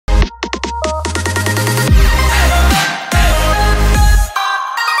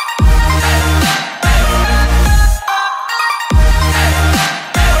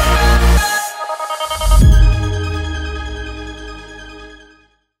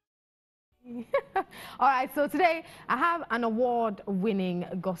All right, so today I have an award-winning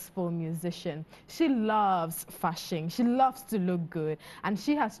gospel musician. She loves fashion. She loves to look good, and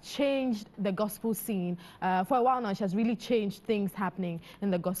she has changed the gospel scene. For a while now, she has really changed things happening in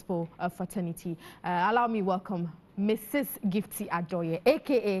the gospel fraternity. Allow me welcome Mrs. Gifty Adoye,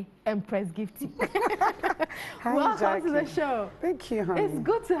 a.k.a. Empress Gifty. Hi, welcome Jackie. to the show. Thank you, honey. It's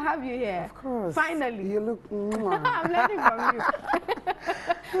good to have you here. Of course. Finally. You look... I'm learning from you.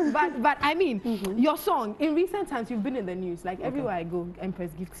 but I mean, your song, in recent times, you've been in the news. Like, everywhere I go,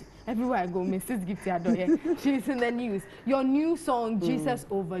 Empress Gifty. Everywhere I go, Mrs. Gifty Adoye. She's in the news. Your new song, Jesus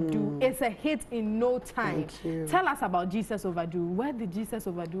Overdue, is a hit in no time. Thank you. Tell us about Jesus Overdue. Where did Jesus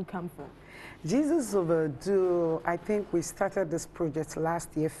Overdue come from? Jesus Overdue, I think we started this project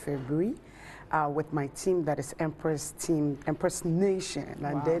last year, February, with my team, that is Empress team, Empress Nation.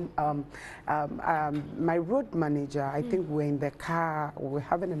 And then my road manager, I think we're in the car, we were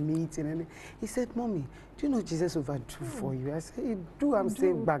having a meeting, and he said, "Mommy, do you know Jesus Overdue for you?" I said, "You do?" I'm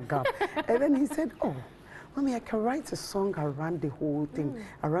saying, "Back up." And then he said, "Oh, Mommy, I can write a song around the whole thing,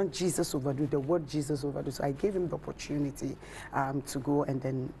 around Jesus Overdue, the word Jesus Overdue." So I gave him the opportunity to go and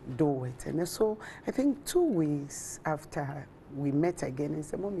then do it. And so I think 2 weeks after we met again, and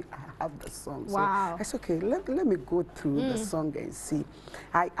said, "Mommy, I have the song." Wow. So I said, "Okay, let me go through the song and see."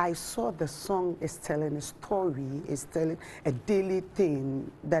 I saw the song is telling a story, is telling a daily thing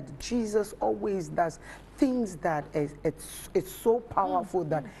that Jesus always does, things that it's so powerful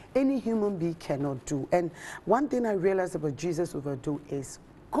that any human being cannot do. And one thing I realized about Jesus Overdue is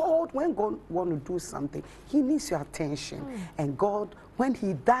God, when God wants to do something, he needs your attention. And God, when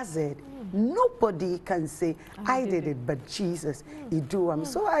he does it, nobody can say, "I did it," but Jesus, he do.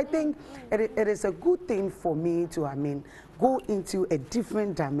 So I think it is a good thing for me to, go into a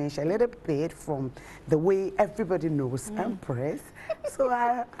different dimension, a little bit from the way everybody knows Empress. So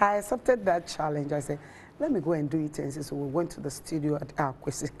I accepted that challenge. I said, let me go and do it. And so we went to the studio at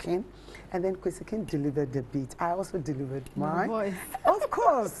Kwesikin, and then Kwesikin delivered the beat. I also delivered mine. Voice. Of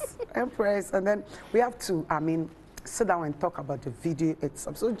course, Empress. And then we have to, sit down and talk about the video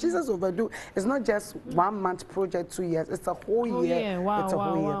itself. So Jesus Overdue is not just 1 month project, 2 years. It's a whole year. Wow, it's a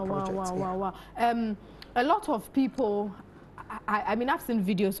whole year project. Wow. A lot of people, I mean, I've seen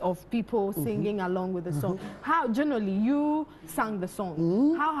videos of people singing along with the song. How, generally, you sang the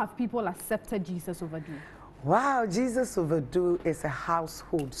song. How have people accepted Jesus Overdue? Wow, Jesus Overdue is a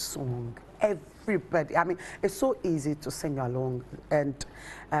household song. Everybody, it's so easy to sing along. And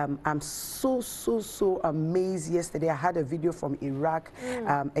I'm so amazed. Yesterday, I had a video from Iraq,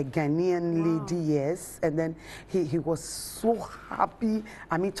 a Ghanaian lady, yes. And then he was so happy.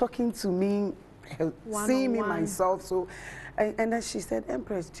 Talking to me, seeing me myself. So, and then she said,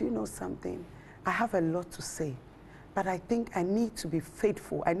 "Empress, do you know something? I have a lot to say, but I think I need to be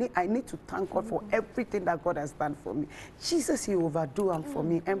faithful. I need to thank God for everything that God has done for me. Jesus, you overdo for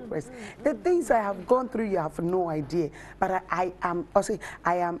me, Empress. The things I have gone through, you have no idea. But I am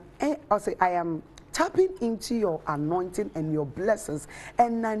tapping into your anointing and your blessings,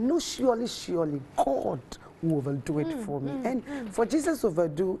 and I know surely God will overdo it for me." And for Jesus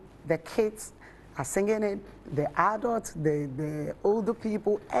Overdue, the kids are singing it, the adults, the older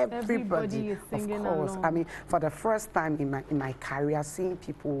people, everybody is singing of course. along. For the first time in my career, seeing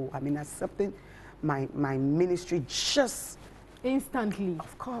people, accepting my ministry just instantly.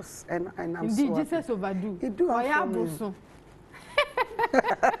 Of course, and I'm Indeed, so Jesus Overdue. You do have me.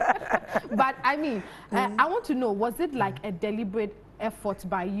 But I want to know, was it like a deliberate effort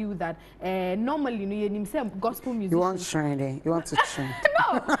by you that normally you say gospel musician? You want training? You want to train?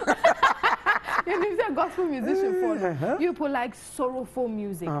 No. You say gospel musician for people like sorrowful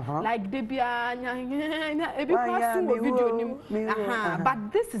music, like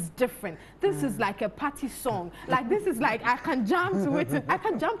but this is different. This is like a party song. Like this is like I can jump to it. I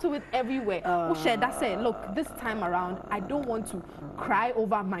can jump to it everywhere. That's it. Look, this time around, I don't want to cry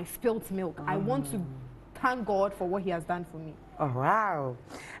over my spilt milk. I want to thank God for what he has done for me. Oh, wow.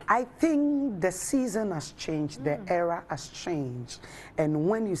 I think the season has changed, the era has changed. And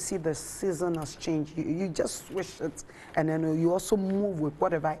when you see the season has changed, you just switch it, and then you also move with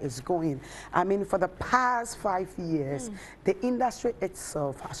whatever is going. For the past 5 years, the industry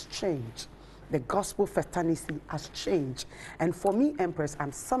itself has changed. The gospel fraternity has changed. And for me, Empress,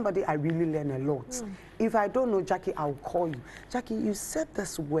 I'm somebody I really learn a lot. If I don't know, Jackie, I'll call you. Jackie, you said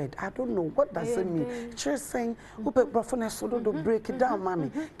this word. I don't know. What does it mean? Just saying, break it down,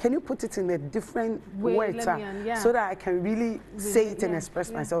 mommy. Can you put it in a different word so that I can really say it and express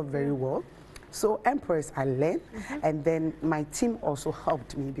myself very well? So Empress, I learned, and then my team also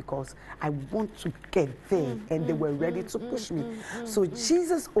helped me because I want to get there, and they were ready to push me. So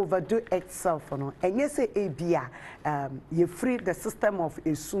Jesus overdo itself, you know, and yes, you free the system of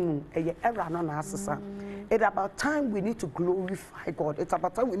Esum, it's about time we need to glorify God. It's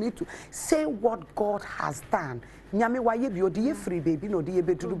about time we need to say what God has done. Free baby, no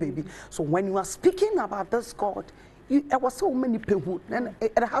baby. So when you are speaking about this God, there were so many people, and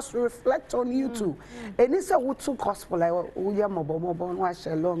it has to reflect on you too. And it's a wood gospel, like, oh, yeah,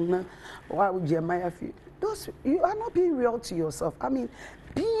 why would you those, you are not being real to yourself. I mean,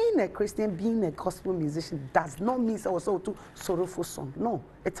 being a Christian, being a gospel musician does not mean also to sorrowful song. No,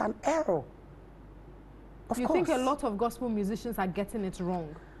 it's an error. Of course. You think a lot of gospel musicians are getting it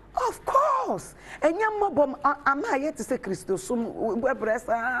wrong? Of course. And I'm not yet to say Christosum,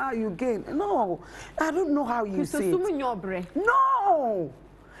 you gain. No, I don't know how you say it. No.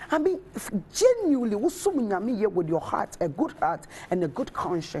 I mean, genuinely, with your heart, a good heart and a good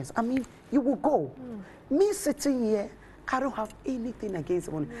conscience, I mean, you will go. Me sitting here, I don't have anything against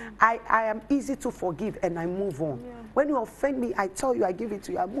one. I am easy to forgive and I move on. When you offend me, I tell you, I give it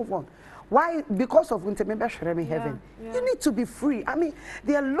to you, I move on. Why? Because of heaven. You need to be free. I mean,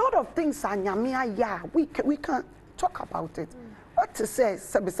 there are a lot of things we can't talk about it. What to say?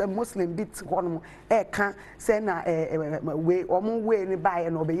 Muslim bit one can't say way buy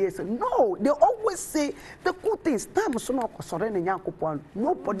and obey. No, they always say the good things.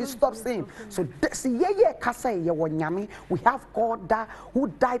 Nobody stops saying. So we have God that who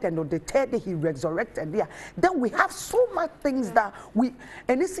died and on the third day he resurrected. There, then we have so much things that we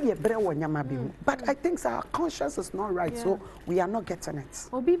and it's but I think our conscience is not right, so we are not getting it.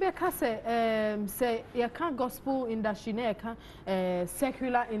 Obibeka say you can't gospel industry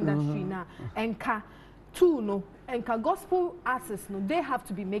secular industry now enka too no enka gospel artists no they have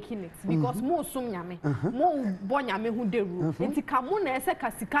to be making it because more sum nyame more bo nyame hu deru enti ka mo na ese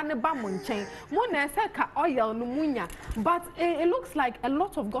ka sika ne ba mo nchen mo na ese ka oil no munya but it looks like a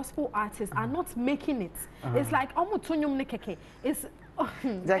lot of gospel artists are not making it. It's like omo tonyum ne keke it's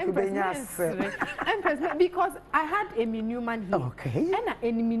Empress, because I had Amy Newman here. Okay. And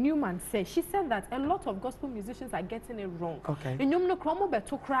Amy Newman said, she said that a lot of gospel musicians are getting it wrong. Okay. And you know, kromo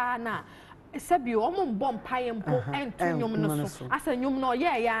betokra na. Sebi omo mbom payempo entunyom no so. Asa nyom no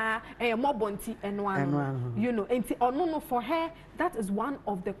mobonti enwano. You know, enti no for her that is one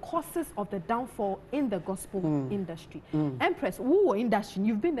of the causes of the downfall in the gospel industry. Empress, who industry?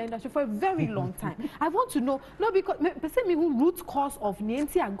 You've been in the industry for a very long time. I want to know, no, because person me who root cause of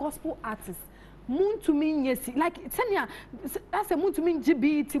Nancy a gospel artist. Moon to mean yes, like Tanya, that's a moon to mean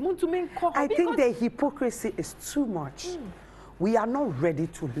GBT, moon to mean. I think the hypocrisy is too much. We are not ready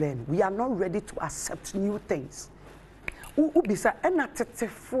to learn. We are not ready to accept new things. Ubisa ena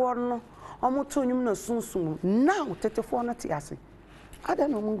tetefo no omoto nyum na sunsun now tetefo no tiase. I don't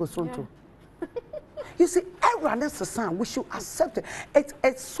know mungo sonto. You see, everyone is a son. We should accept it.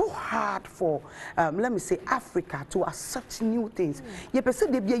 It's so hard for, let me say, Africa to accept new things. You say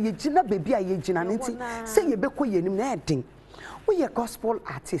they be a jina baby a jina niti. Say you be ko ye nim na edin. We are gospel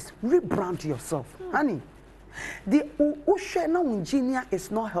artists. Rebrand yourself, honey. The engineer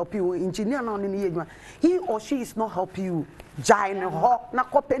is not helping you. Engineer no he or she is not helping you. Giant hawk na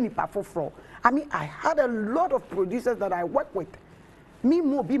kopeni pafofro. I mean, I had a lot of producers that I work with. Me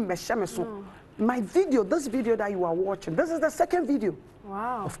more be meshameso. My video, this video that you are watching, this is the second video.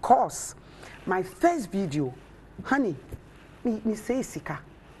 Wow. Of course. My first video, honey, me say Sika.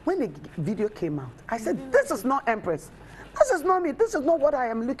 When the video came out, I said, this is not Empress. This is not me. This is not what I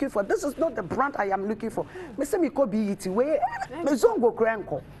am looking for. This is not the brand I am looking for. Me say me ko be it way. Me zongo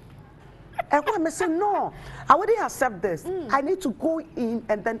krenko. And when me say no, I wouldn't accept this. I need to go in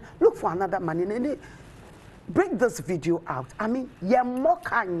and then look for another money and bring this video out. I mean, ye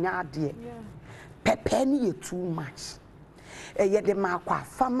moka nyadie. Pepeni ye too much. Ye de makwa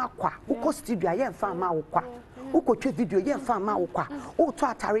fama kwa. Uko studio ye fama ukwa. Uko che video ye fama ukwa. Uto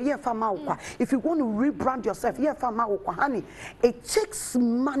atari ye fama ukwa. If you want to rebrand yourself, ye fama ukwa. Honey, it takes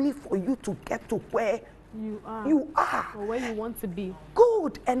money for you to get to where you are. Or where you want to be.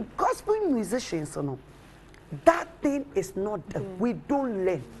 Good. And gospel musicians, you know, that thing is not we don't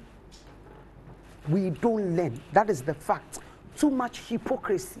learn. We don't learn. That is the fact. Too much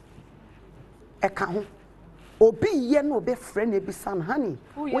hypocrisy. Eka obi ye no be friend ebi san honey.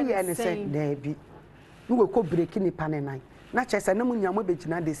 We ye ne say na bi. We will go breaking the panenan. Na chese na munyamo be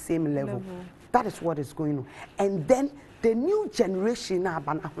gina the same level. That is what is going on. And then the new generation na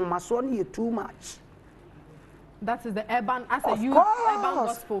ba na homaso no ye too much. That is the urban, as a youth, urban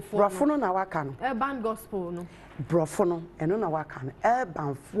gospel for Brofono na waka no. Urban gospel no. Brofono, eno na waka no.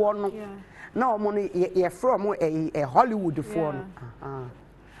 Urban fo no. Na omo no ye from a Hollywood fo no.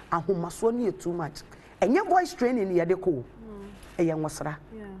 Ahomaso no too much. Enye voice training ye de ko. Eye nwosra.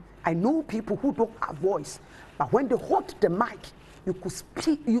 I know people who don't have voice, but when they hold the mic, you could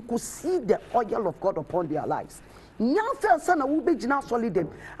speak, you could see the oil of God upon their lives. Nyafel sana ube jina solid them.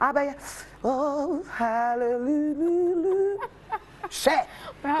 Abaya, oh hallelujah. Share.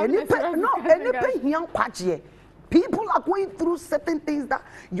 Any young kwaje. People are going through certain things that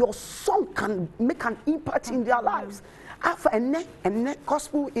your song can make an impact in their lives. After a neck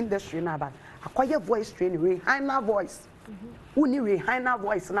gospel industry now, but acquire voice training, higher voice. Uni higher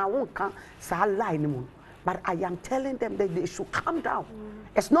voice now won't come sa lie anymore. But I am telling them that they should calm down.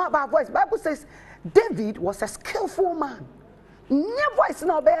 It's not about voice. Bible says David was a skillful man. Never voice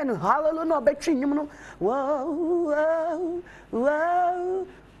no be no hallelujah no be twi nyum no. Whoa, whoa,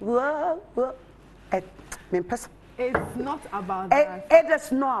 whoa, whoa. It's not about that. It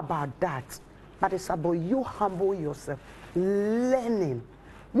is not about that. But it's about you humble yourself. Learning.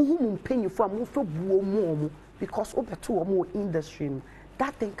 Because over two or more industry,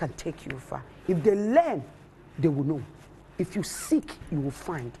 that thing can take you far. If they learn, they will know. If you seek, you will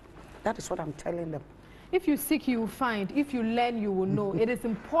find. That is what I'm telling them. If you seek, you will find. If you learn, you will know. It is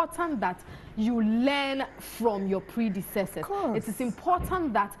important that you learn from your predecessors. It is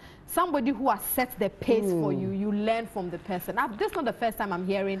important that somebody who has set the pace for you, you learn from the person. This is not the first time I'm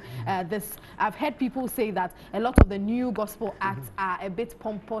hearing this. I've heard people say that a lot of the new gospel acts are a bit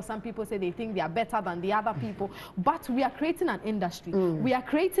pompous. Some people say they think they are better than the other people. But we are creating an industry. We are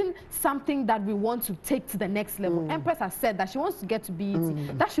creating something that we want to take to the next level. Empress has said that she wants to get to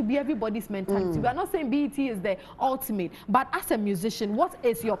BET. That should be everybody's mentality. We are not saying BET is the ultimate. But as a musician, what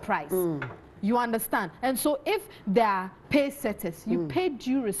is your price? You understand? And so if there are pace setters, you pay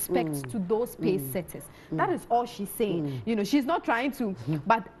due respect to those pace setters. That is all she's saying. You know, she's not trying to,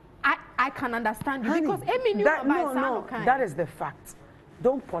 but I can understand you. Honey, because Amy knew that is the fact.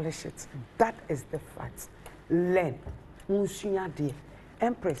 Don't polish it. That is the fact. Learn.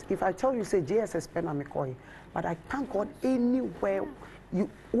 Empress, if I tell you, say, JSS pen and McCoy, but I thank God anywhere you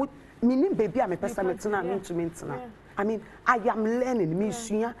would, meaning baby, I'm a person, I mean, I am learning,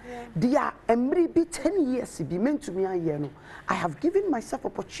 they are maybe 10 years be meant to me. I have given myself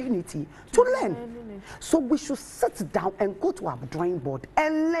opportunity to learn. So we should sit down and go to our drawing board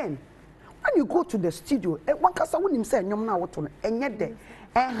and learn. When you go to the studio, one can say, and yet there,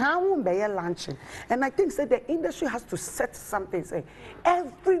 and how be launching. And I think that the industry has to set something. Say,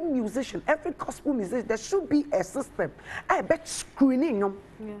 every musician, every gospel musician, there should be a system. I bet screening.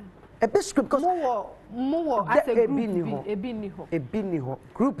 A bit script because more as a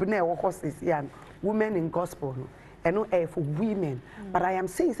group now horses here women in gospel and no for women. But I am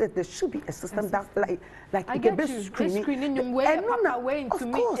saying that there should be a system that like I get you. Screening your way to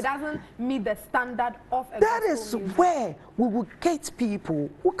me, it doesn't meet the standard of a that is music. Where we will get people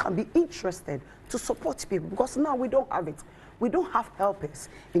who can be interested to support people, because now we don't have it. We don't have helpers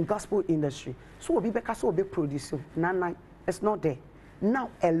in gospel industry. So we'll be back, so we'll be producing. Nana, it's not there.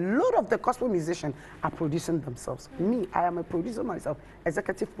 Now, a lot of the gospel musicians are producing themselves. Me, I am a producer myself,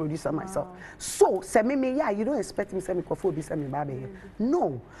 executive producer myself. So, say me, yeah, you don't expect me to say me coffee, say me baby.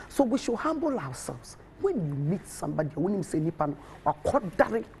 No. So we should humble ourselves. When you meet somebody, when you say nipan or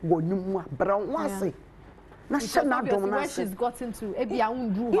quadri, when you brown wasi. Where she's gotten to, I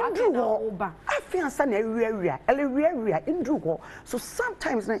feel some area, so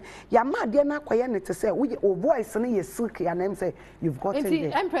sometimes your mother na quiet to say, we or voice and you silky and them say, you've got it.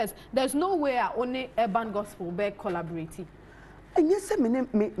 Empress, there's no way only urban gospel be collaborating. And yes,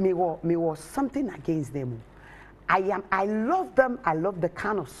 me was something against them. I love them. I love the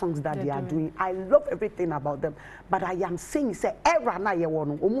kind of songs that they are doing. I love everything about them. But I am saying, say, era na ye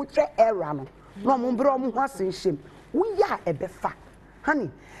wono, omutre era no. No mumbro mu hasin shame. We are a befa.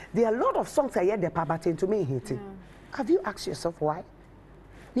 Honey, there are a lot of songs I hear the pabatin to me hating. Have you asked yourself why?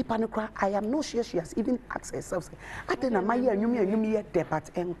 Nipanukra, I am not sure she has even asked herself. I think my year you me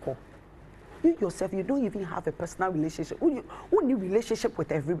debate enko. You yourself, you don't even have a personal relationship. Who need relationship with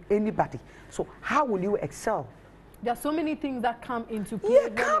anybody? So how will you excel? There are so many things that come into play. Yeah,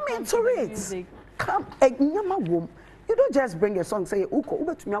 come into it. Come, you don't just bring a song, say,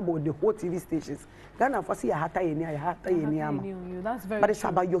 Uko, to me about the whole TV stations. Ghana for see a hata yeni. That's very But it's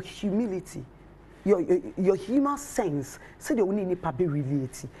about your humility, your human sense. Say the only need to be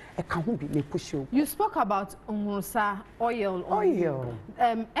related. I can't be me push you. You spoke about oil.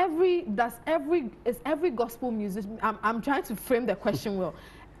 Every gospel music. I'm trying to frame the question well.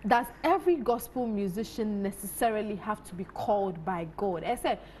 does every gospel musician necessarily have to be called by God? I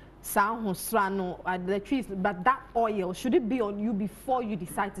said, the trees, but that oil, should it be on you before you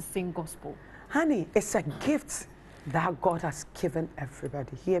decide to sing gospel? Honey, it's a gift that God has given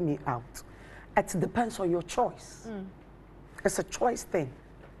everybody. Hear me out. It depends on your choice. It's a choice thing.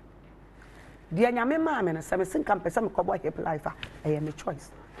 The anyame mama na say sing kan pese me kobo hip life I am a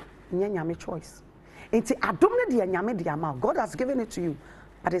choice. Nyame choice. Enti adom na the anyame the amount God has given it to you,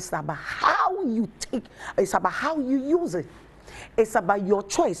 but it's about how you take, it's about how you use it. It's about your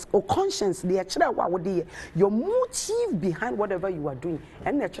choice or conscience. Your motive behind whatever you are doing.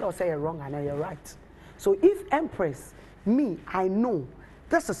 And the child say you're wrong and you're right. So if Empress, me, I know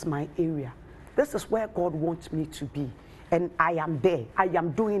this is my area. This is where God wants me to be. And I am there. I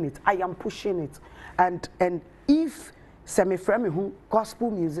am doing it. I am pushing it. And if semi-frame who gospel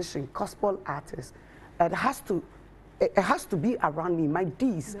musician, gospel artist, it has to be around me. My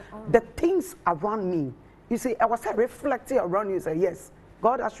deeds, the things around me. You see, I was reflecting around you and say, yes,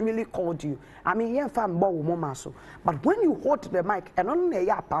 God has really called you. I mean, but when you hold the mic, and only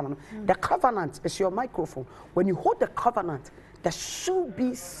the covenant is your microphone. When you hold the covenant, there should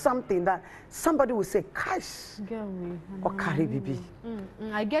be something that somebody will say, Kash, or carry baby.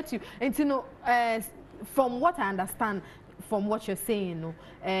 I get you. And you know, from what I understand, from what you're saying,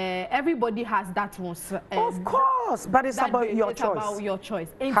 everybody has that one. Of course, but it's about your choice. It's about your choice.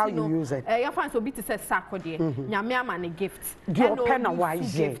 How you use it. You find so bit to say sacred. Nyame man a gift. Your pen and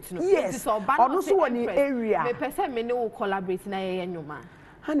wise. Yes. Also one area. Me person me no collaborate na ye nyoma.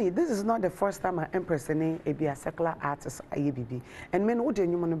 Honey, this is not the first time I Empress be a secular artist IABB. And men what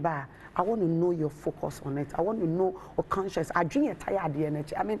you ba, I want to know your focus on it. I want to know your conscience. I drink a tired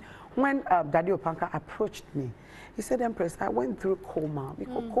energy. I mean, when Daddy Opanka approached me, he said, Empress, I went through coma.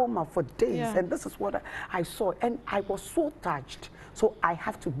 Because coma for days. And this is what I saw. And I was so touched. So I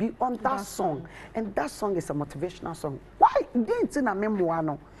have to be on that song. And that song is a motivational song. Why?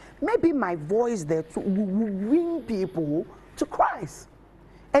 Maybe my voice there will bring people to Christ.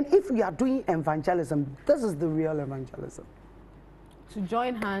 And if we are doing evangelism, this is the real evangelism. To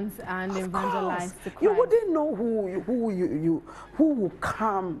join hands and evangelize to Christ. You wouldn't know who will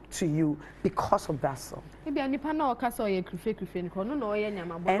come to you because of that song. Maybe any panel or castle you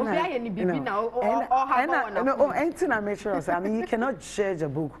I mean, you cannot judge a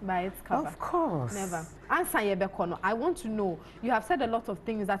book by its cover. Of course. Never. Answer Yebekono. I want to know. You have said a lot of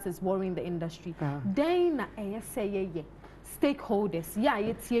things that is worrying the industry. Then say stakeholders, yeah,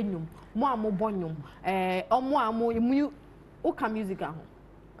 it's yenum, mo bonyum, omo oka music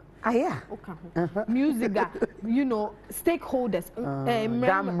yeah. Okay. Music, you know, stakeholders,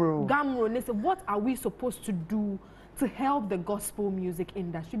 Gamro, what are we supposed to do to help the gospel music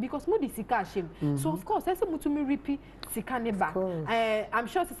industry? Because mo disika shame. So of course, let's move to me repeat sikaneba. I'm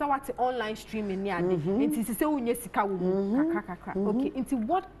sure it's what online streaming near. Into say unye sika Okay. Into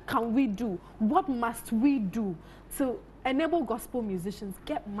what can we do? What must we do to enable gospel musicians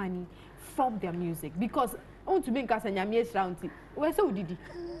get money from their music? Because to make us where so did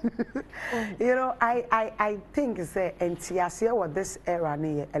you know, I think what this era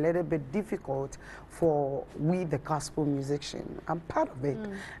a little bit difficult for we the gospel musician. I'm part of it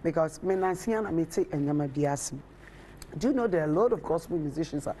because do you know there are a lot of gospel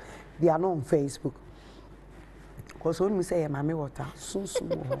musicians they are not on Facebook? Because when we say mami water,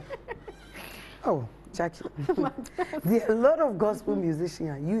 oh, Jackie. There are a lot of gospel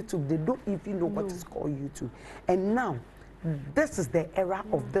musicians on YouTube. They don't even know what is called YouTube. And now, this is the era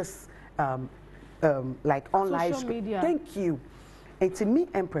of this, like online social media. Thank you. And to me,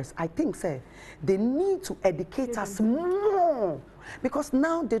 Empress, I think, say, they need to educate us more. Because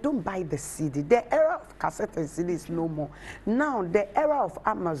now they don't buy the CD. The era of cassette and CD is no more. Now, the era of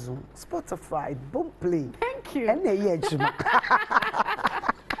Amazon, Spotify, Boomplay. Thank you. And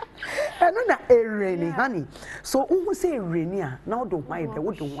rainy, honey. So who say rainy? Now don't mind they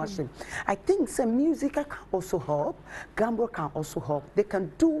wouldn't wash him. I think some music can also help. Gamble can also help. They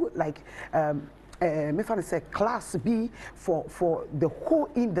can do like me fan say class B for the whole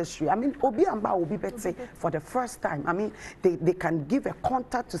industry. I mean, Obi Amba will be better for the first time. I mean, they can give a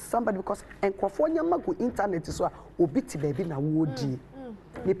contact to somebody because and California mago internet is so Obi ti baby na wodi.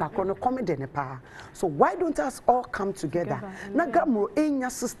 So why don't us all come together? Na Gamro enya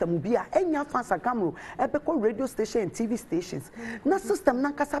system bia enya fansa Gamro ebeko radio station and TV stations. Na system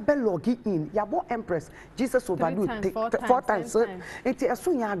na kasa be log in yabo Empress Jesus overdo 4 times. Enti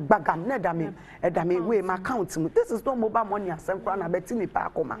eso nya gbagam na edame we my account. This is not mobile money asem na beti ni pa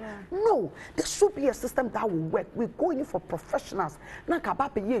akoma. No, there should be a system that will work. We're going for professionals. Na kaba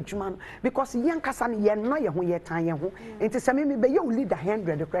pe ye adwuma because yen kasa ne ye no ye ho ye tan ye ho. Enti se me be ye lead 100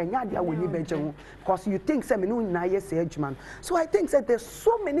 100 because you think so I think that there's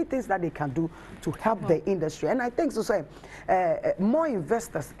so many things that they can do to help the industry, and I think so say more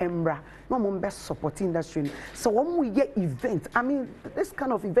investors no best support industry. So when we get events, I mean this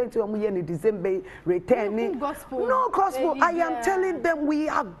kind of event when we in December returning no gospel, I am telling them we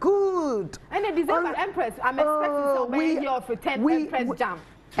are good. And the December Empress, I'm expecting somebody here for 10 Empress Jam.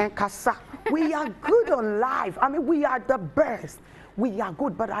 And Kasa, we are good on live. I mean, we are the best. We are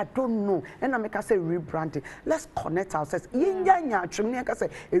good, but I don't know. And I make us say rebranding. Let's connect ourselves.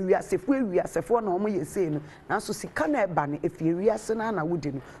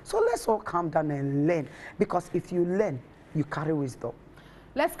 So let's all calm down and learn. Because if you learn, you carry wisdom.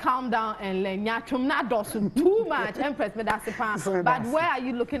 Let's calm down and learn. Too much, Empress. But where are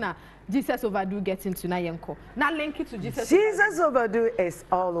you looking at Jesus Overdue getting to Nayenko? Now link it to Jesus. Jesus Overdue is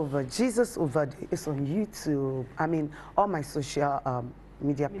all over. Jesus Overdue is on YouTube. I mean, all my social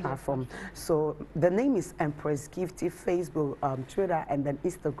media platform. So the name is Empress Gifty, Facebook, Twitter, and then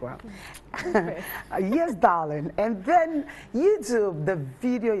Instagram. Yes, darling. And then YouTube, the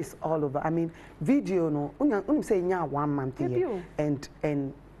video is all over. I mean, video no, say 1 month here, and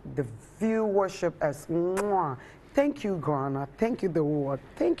the viewership is mwah. Thank you, Ghana. Thank you, the world.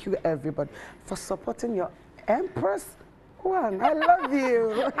 Thank you, everybody, for supporting your Empress. One, I love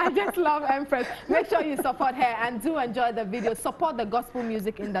you. I just love Empress. Make sure you support her and do enjoy the video. Support the gospel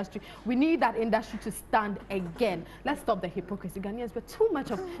music industry. We need that industry to stand again. Let's stop the hypocrisy. Ghanaians were too much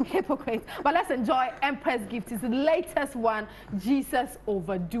of hypocrites. But let's enjoy Empress Gifty's latest one, Jesus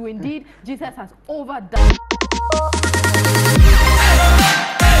Overdue. Indeed, Jesus has overdone.